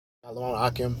Shalom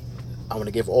Akim. I want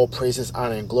to give all praises,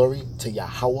 honor, and glory to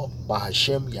Yahweh,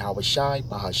 Bahashem, Yahweh Shai,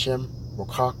 Bahashem,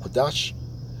 Rukah, Qudash.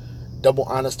 Double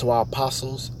honors to our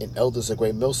apostles and elders of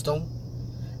Great Millstone.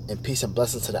 And peace and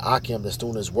blessings to the Akim that's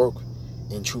doing his work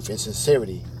in truth and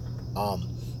sincerity.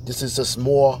 This is just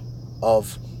more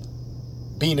of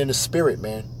being in the spirit,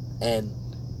 man. And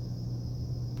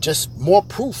just more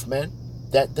proof, man,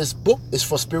 that this book is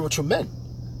for spiritual men.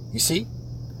 You see?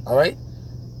 All right?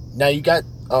 Now you got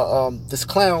this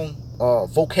clown,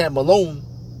 Vocab Malone,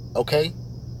 okay,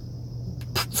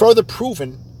 further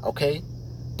proven, okay,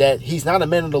 that he's not a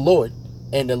man of the Lord,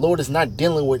 and the Lord is not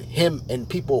dealing with him and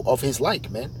people of his like,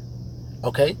 man,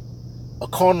 okay, a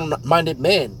carnal-minded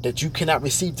man, that you cannot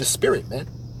receive the spirit, man,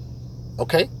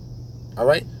 okay, all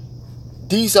right,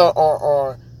 these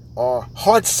are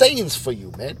hard sayings for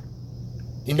you, man,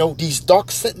 you know, these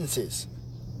dark sentences,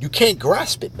 you can't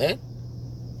grasp it, man,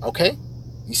 okay,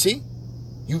 you see?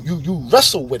 You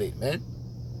wrestle with it, man.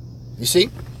 You see?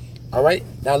 All right.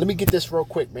 Now let me get this real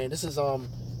quick, man. This is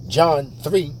John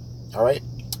 3. All right.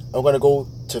 I'm gonna go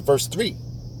to verse 3.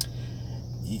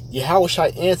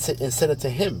 Yahushua answered and said unto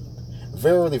him,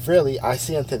 Verily, verily, I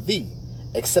say unto thee,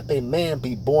 except a man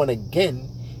be born again,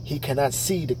 he cannot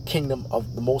see the kingdom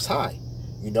of the Most High.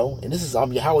 You know. And this is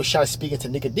Yahushua speaking to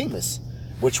Nicodemus,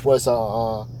 which was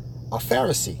a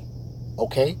Pharisee.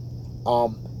 Okay.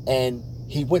 And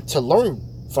he went to learn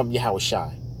from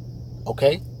Yahushua.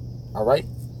 Okay, all right.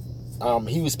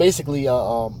 He was basically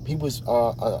he was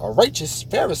a righteous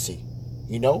Pharisee,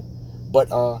 you know, but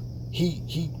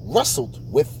he wrestled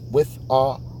with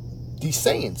these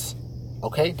sayings,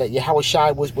 okay, that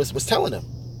Yahushua was telling him.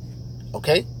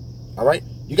 Okay, all right.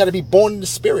 You got to be born in the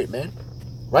spirit, man.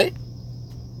 Right.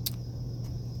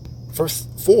 Verse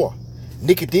 4.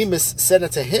 Nicodemus said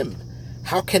unto him,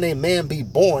 How can a man be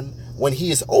born when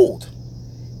he is old?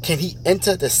 Can he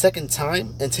enter the second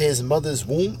time into his mother's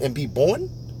womb and be born?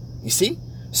 You see?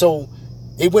 So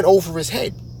it went over his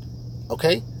head.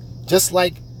 Okay? Just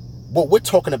like what we're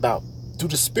talking about through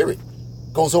the spirit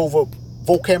goes over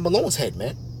Vocab Malone's head,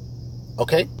 man.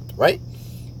 Okay? Right?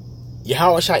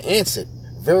 Yahushua answered,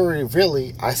 Verily,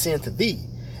 verily, I say unto thee,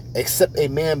 except a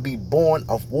man be born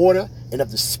of water and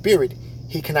of the spirit,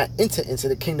 he cannot enter into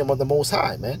the kingdom of the Most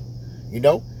High, man. You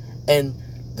know? And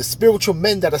the spiritual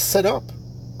men that are set up,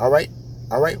 all right,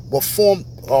 were formed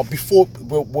before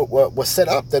were set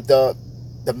up. That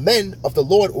the men of the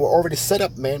Lord were already set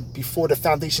up, man, before the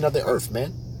foundation of the earth,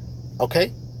 man.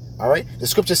 Okay, all right. The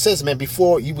scripture says, man,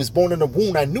 before you was born in the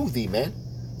womb, I knew thee, man.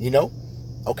 You know,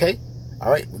 okay, all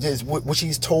right. Which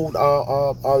he's told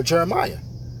Jeremiah.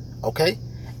 Okay,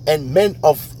 and men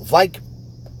of like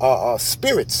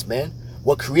spirits, man,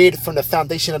 were created from the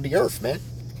foundation of the earth, man.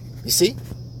 You see,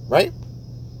 right?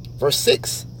 Verse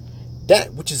 6.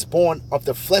 That which is born of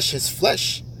the flesh is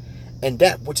flesh, and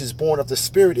that which is born of the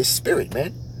spirit is spirit,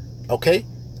 man. Okay?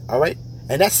 All right?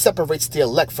 And that separates the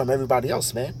elect from everybody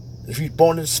else, man. If you're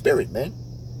born in the spirit, man.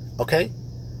 Okay?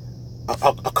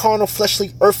 A carnal,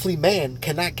 fleshly, earthly man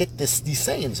cannot get these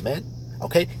sayings, man.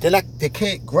 Okay? They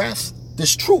can't grasp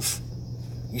this truth.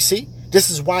 You see? This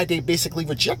is why they basically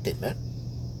reject it, man.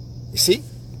 You see?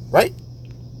 Right?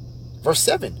 Verse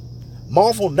 7.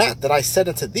 Marvel not that I said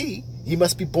unto thee, you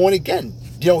must be born again.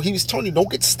 You know, he was telling you, don't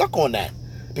get stuck on that,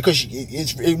 because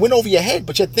it went over your head.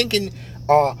 But you're thinking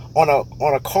on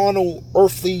a carnal,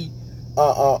 earthly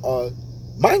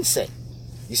mindset.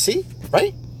 You see,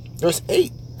 right? Verse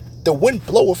 8: The wind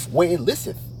bloweth where it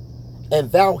listeth,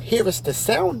 and thou hearest the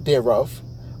sound thereof,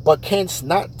 but canst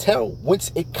not tell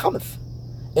whence it cometh,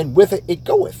 and whither it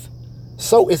goeth.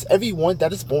 So is everyone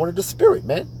that is born of the Spirit,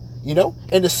 man. You know,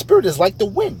 and the Spirit is like the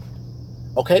wind.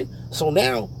 Okay, so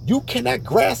now you cannot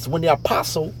grasp when the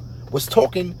apostle was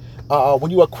talking, when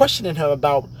you were questioning him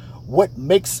about what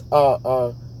makes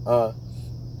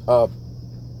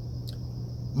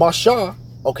Marsha,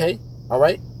 okay, all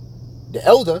right, the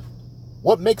elder,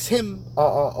 what makes him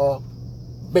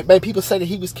many people say that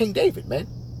he was King David, man.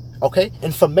 Okay,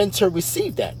 and for men to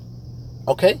receive that,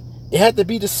 okay, it had to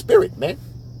be the spirit, man.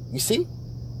 You see?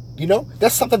 You know,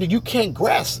 that's something that you can't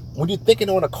grasp when you're thinking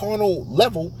on a carnal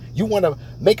level. You want to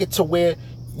make it to where,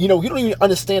 you know, you don't even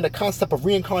understand the concept of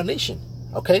reincarnation.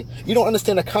 Okay, you don't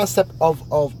understand the concept of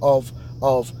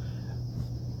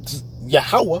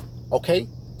Yahweh. Okay,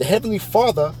 the Heavenly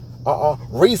Father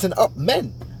raising up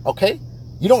men. Okay,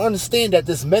 you don't understand that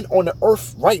there's men on the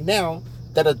earth right now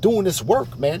that are doing this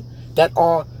work, man. That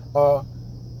are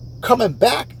coming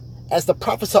back as the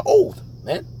prophets of old,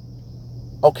 man.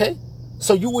 Okay.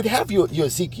 So you would have your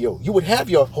Ezekiel, you would have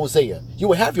your Hosea, you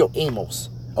would have your Amos,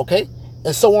 okay?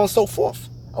 And so on and so forth,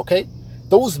 okay?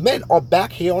 Those men are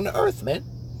back here on the earth, man,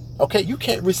 Okay, you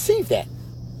can't receive that.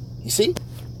 You see?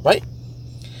 Right?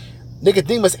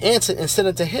 Nicodemus answered and said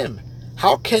unto him,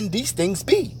 how can these things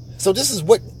be? So this is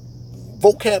what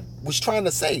vocab was trying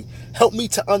to say. Help me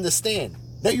to understand.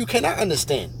 No, you cannot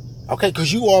understand. Okay,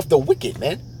 because you are of the wicked,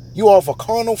 man. You are of a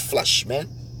carnal flesh, man.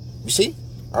 You see?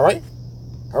 All right?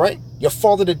 All right? You're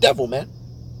father the devil, man.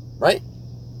 Right?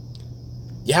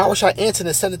 Yahushua answered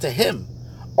and said unto him,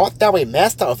 art thou a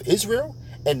master of Israel,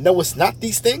 and knowest not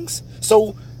these things?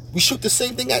 So we shoot the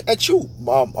same thing at you,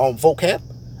 vocab.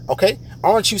 Okay?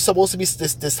 Aren't you supposed to be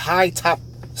this high top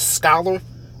scholar,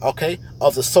 okay,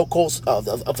 of the so-called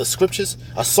of the scriptures,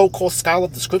 a so-called scholar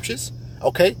of the scriptures?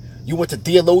 Okay? You went to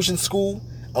theologian school,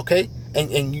 okay,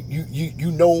 and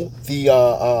you know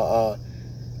the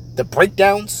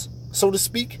breakdowns, so to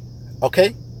speak,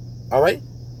 okay, all right.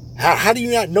 How do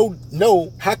you not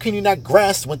know? How can you not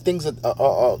grasp when things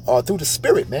are through the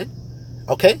Spirit, man?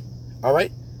 Okay, all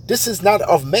right. This is not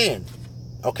of man,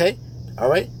 okay, all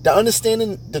right. The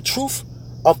understanding the truth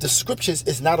of the scriptures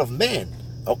is not of man,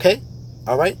 okay,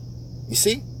 all right. You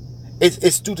see,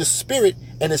 it's through the Spirit,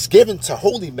 and it's given to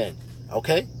holy men,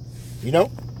 okay. You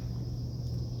know,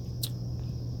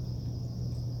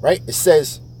 right? It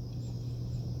says,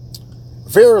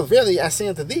 verily, verily, I say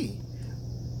unto thee,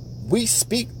 we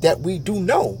speak that we do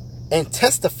know, and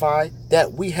testify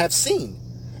that we have seen,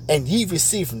 and ye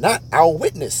receive not our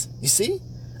witness. You see?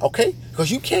 Okay? Because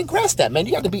you can't grasp that, man.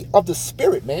 You have to be of the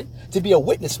Spirit, man, to be a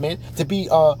witness, man, to be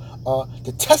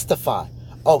to testify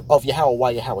of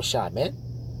Yahushua, man.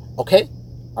 Okay?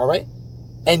 All right?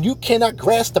 And you cannot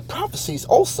grasp the prophecies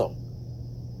also.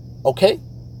 Okay?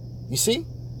 You see?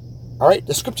 All right?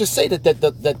 The scriptures say that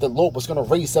the Lord was going to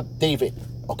raise up David.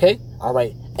 Okay? All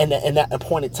right? In that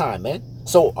appointed time, man.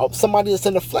 So somebody that's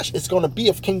in the flesh is going to be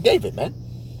of King David, man.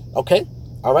 Okay?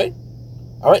 All right?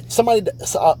 All right? Somebody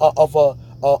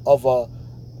of a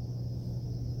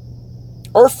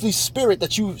earthly spirit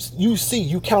that you see,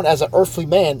 you count as an earthly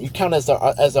man, you count as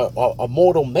a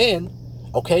mortal man,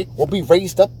 okay, will be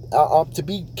raised up to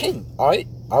be king. All right?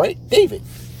 All right? David.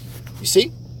 You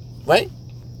see? Right?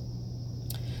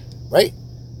 Right?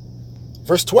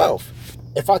 Verse 12.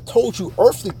 If I told you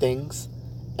earthly things,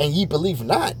 and ye believe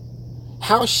not,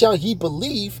 how shall ye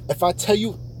believe if I tell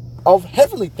you of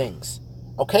heavenly things?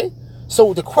 Okay?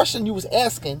 So the question you was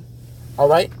asking, all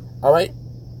right,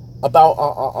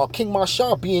 about King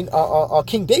Marshall being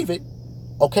King David,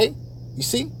 okay? You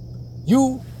see?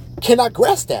 You cannot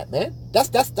grasp that, man.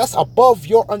 That's above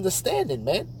your understanding,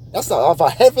 man. That's of a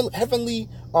heavenly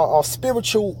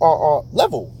spiritual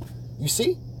level. You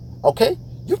see? Okay?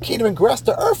 You can't even grasp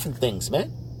the earthly things,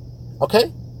 man.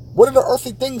 Okay? What are the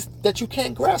earthly things that you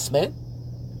can't grasp, man?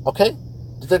 Okay?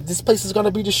 That this place is going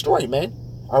to be destroyed, man.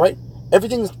 All right?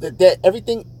 Everything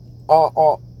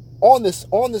on this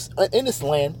in this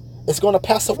land is going to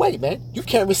pass away, man. You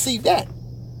can't receive that.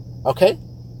 Okay?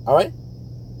 All right?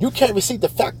 You can't receive the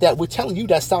fact that we're telling you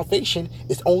that salvation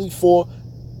is only for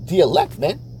the elect,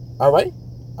 man. All right?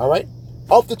 All right?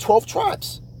 Of the 12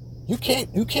 tribes. You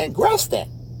can't grasp that.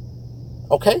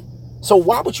 Okay? So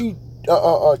why would you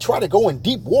try to go in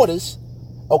deep waters,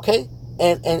 okay,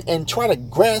 and try to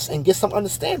grasp and get some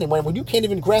understanding when you can't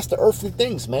even grasp the earthly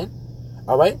things, man?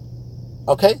 All right?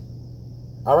 Okay?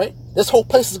 All right? This whole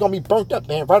place is gonna be burnt up,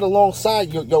 man, right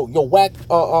alongside your whack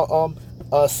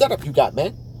setup you got,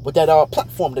 man, with that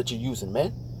platform that you're using,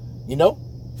 man. You know?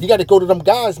 You got to go to them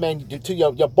guys, man, to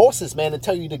your bosses, man, and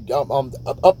tell you to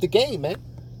up the game, man.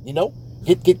 You know?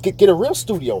 Get a real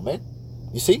studio, man.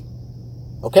 You see?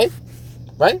 Okay?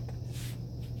 Right?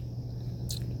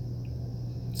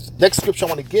 Next scripture I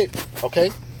want to get,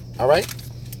 okay? All right?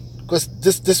 Because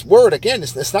this word, again,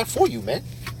 it's not for you, man.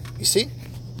 You see?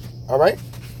 All right?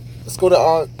 Let's go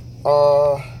to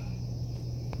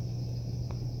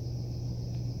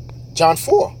John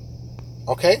 4.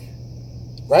 Okay?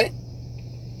 Right?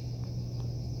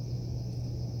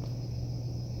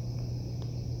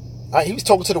 All right, he was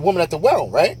talking to the woman at the well,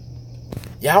 right?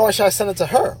 Yahweh shall send unto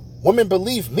her, woman,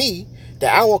 believe me, the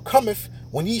hour cometh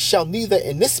when ye shall neither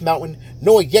in this mountain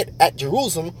nor yet at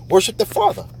Jerusalem worship the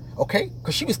Father. Okay?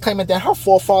 Because she was claiming that her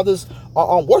forefathers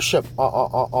worship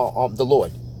the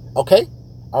Lord. Okay?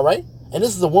 All right? And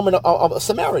this is a woman of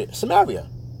Samaria.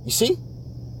 You see?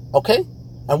 Okay?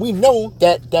 And we know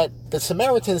that the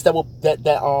Samaritans that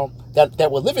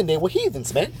were living there were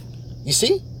heathens, man. You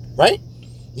see? Right?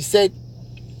 He said,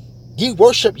 ye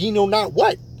worship ye know not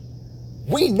what.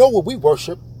 We know what we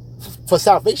worship, for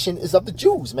salvation is of the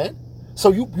Jews, man.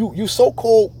 So you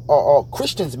so-called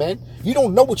Christians, man, you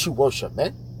don't know what you worship,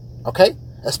 man. Okay?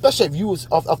 Especially if you was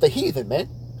of the heathen, man.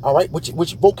 All right? Which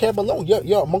vocab alone,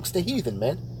 you're amongst the heathen,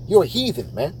 man. You're a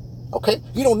heathen, man. Okay?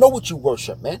 You don't know what you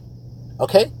worship, man.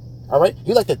 Okay? All right?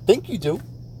 You like to think you do.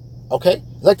 Okay?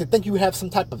 You like to think you have some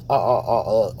type of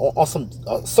on some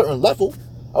certain level.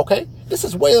 Okay? This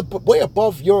is way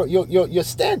above your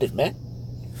standard, man.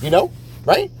 You know?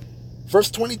 Right? Verse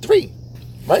 23.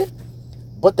 Right?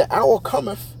 But the hour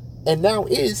cometh, and now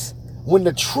is, when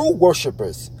the true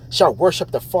worshipers shall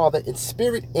worship the Father in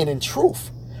spirit and in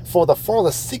truth. For the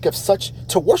Father seeketh such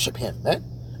to worship him, man.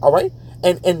 All right?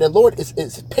 And the Lord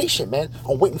is patient, man,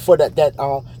 on waiting for that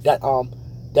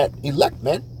elect,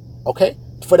 man. Okay?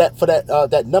 For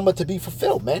that number to be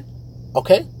fulfilled, man.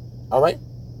 Okay? All right?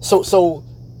 So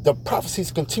the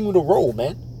prophecies continue to roll,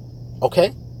 man.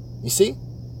 Okay? You see?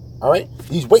 All right?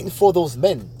 He's waiting for those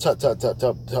men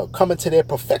to come into their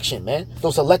perfection, man.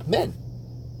 Those elect men.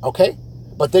 Okay?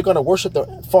 But they're going to worship the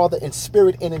Father in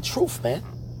spirit and in truth, man.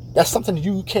 That's something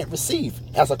you can't receive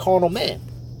as a carnal man.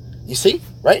 You see?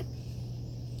 Right?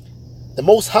 The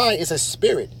Most High is a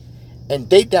spirit, and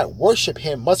they that worship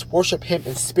him must worship him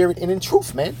in spirit and in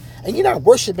truth, man. And you're not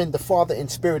worshiping the Father in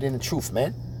spirit and in truth,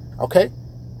 man. Okay?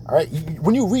 All right?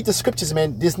 When you read the scriptures,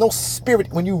 man, there's no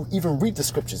spirit when you even read the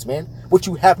scriptures, man, which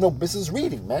you have no business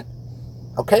reading, man.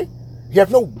 Okay? You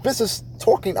have no business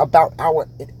talking about our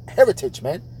heritage,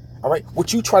 man. All right?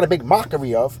 Which you try to make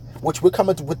mockery of, which we're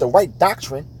coming with the right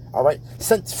doctrine, all right?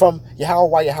 Sent from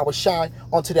Yahweh Shai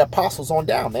onto the apostles on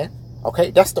down, man.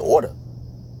 Okay? That's the order.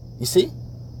 You see?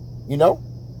 You know?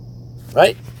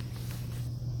 Right?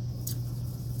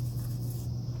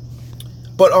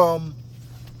 But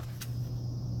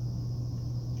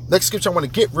next scripture I want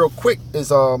to get real quick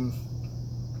is let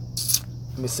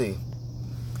me see.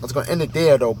 I was gonna end it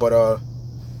there though, but I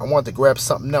wanted to grab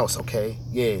something else, okay?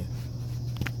 Yeah.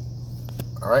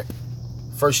 Alright.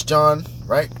 1 John,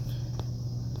 right?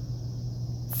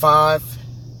 5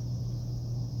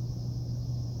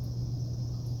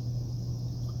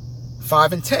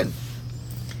 and 10.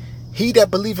 He that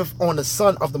believeth on the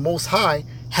Son of the Most High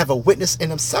have a witness in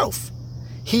himself.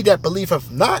 He that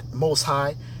believeth not Most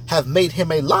High have made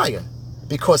him a liar,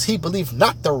 because he believed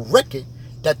not the record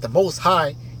that the Most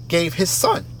High gave his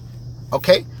Son.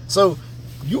 Okay? So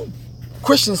you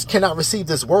Christians cannot receive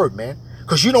this word, man,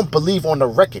 because you don't believe on the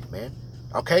record, man.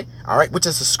 Okay? All right? Which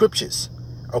is the scriptures.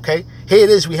 Okay? Here it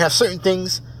is. We have certain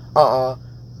things,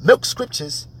 milk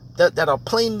scriptures that are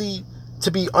plainly to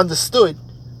be understood,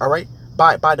 all right,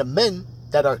 by the men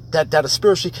that are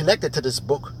spiritually connected to this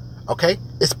book. Okay?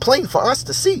 It's plain for us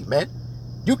to see, man.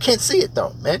 You can't see it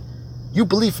though, man. You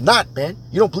believe not, man.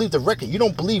 You don't believe the record. You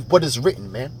don't believe what is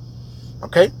written, man.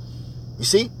 Okay? You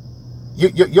see?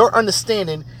 Your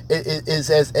understanding is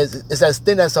as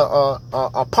thin as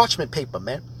a parchment paper,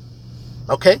 man.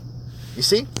 Okay? You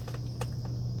see?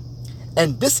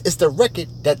 And this is the record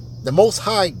that the Most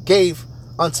High gave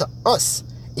unto us,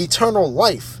 eternal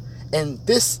life. And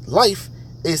this life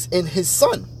is in his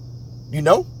Son. You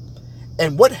know?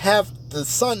 And what have the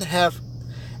Son have?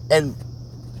 And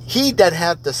he that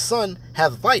hath the Son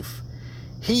hath life.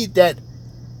 He that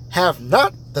have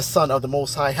not the Son of the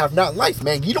Most High have not life,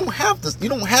 man. You don't have this. You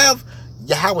don't have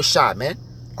Yahweh Shai, man.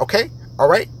 Okay? All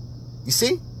right? You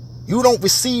see? You don't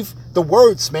receive the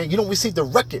words, man. You don't receive the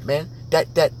record, man,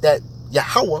 that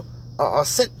Yahweh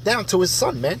sent down to his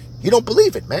Son, man. You don't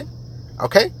believe it, man.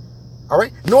 Okay? All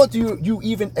right? Nor do you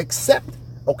even accept,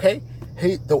 okay,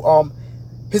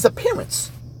 his appearance.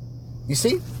 You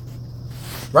see?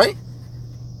 Right?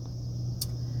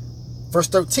 Verse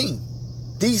 13.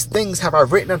 These things have I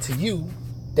written unto you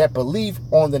that believe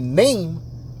on the name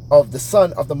of the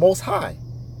Son of the Most High,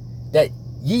 that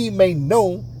ye may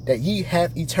know that ye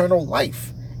have eternal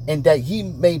life, and that ye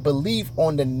may believe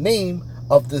on the name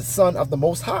of the Son of the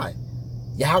Most High,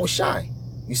 Yahweh Shai.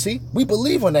 You see? We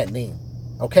believe on that name.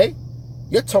 Okay?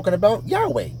 You're talking about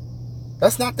Yahweh.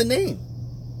 That's not the name.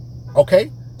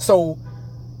 Okay? So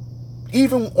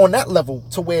even on that level,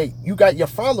 to where you got your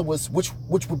followers, which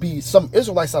would be some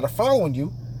Israelites that are following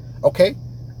you, okay,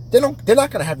 they're not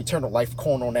going to have eternal life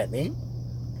calling on that name.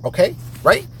 Okay?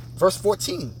 Right? Verse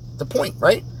 14, the point,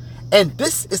 right? And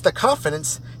this is the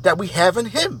confidence that we have in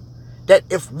him, that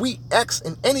if we ask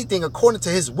in anything according to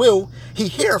his will, he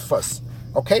heareth us.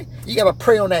 Okay? You got to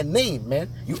pray on that name, man.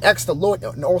 You ask the Lord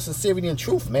in all sincerity and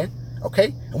truth, man.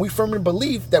 Okay? And we firmly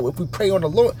believe that if we pray on the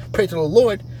Lord, pray to the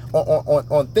Lord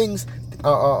on things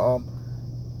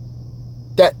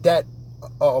that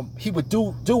he would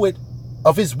do it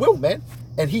of his will, man.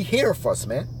 And he heareth us,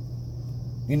 man.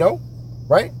 You know?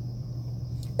 Right?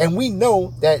 And we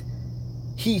know that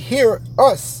he hear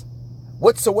us.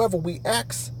 Whatsoever we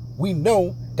ask, we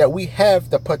know that we have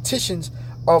the petitions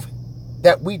of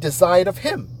that we desired of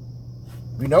him.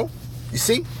 You know? You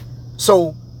see?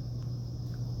 So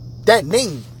that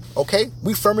name, okay?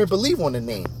 We firmly believe on the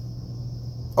name,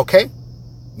 okay?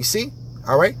 You see?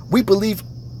 All right? We believe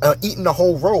eating the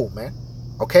whole roll, man,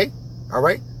 okay? All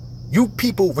right? You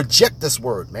people reject this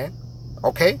word, man,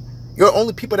 okay? You're the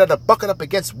only people that are bucking up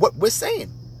against what we're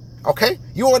saying, okay?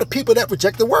 You are the people that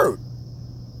reject the word,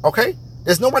 okay?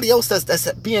 There's nobody else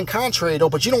that's being contrary, though,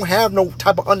 but you don't have no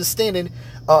type of understanding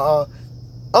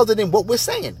other than what we're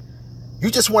saying. You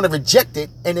just want to reject it,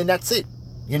 and then that's it,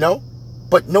 you know?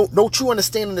 But no true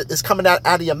understanding is coming out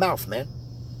of your mouth, man,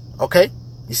 okay?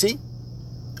 You see?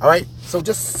 All right? So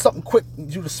just something quick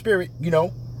to the spirit, you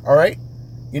know, all right?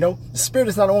 You know, the spirit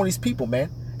is not on these people, man.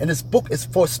 And this book is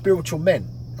for spiritual men,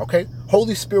 okay?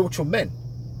 Holy spiritual men,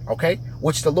 okay?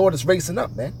 Which the Lord is raising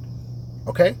up, man,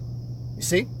 okay? You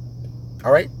see?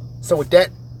 All right? So with that,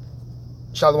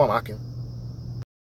 Shalom, Akim.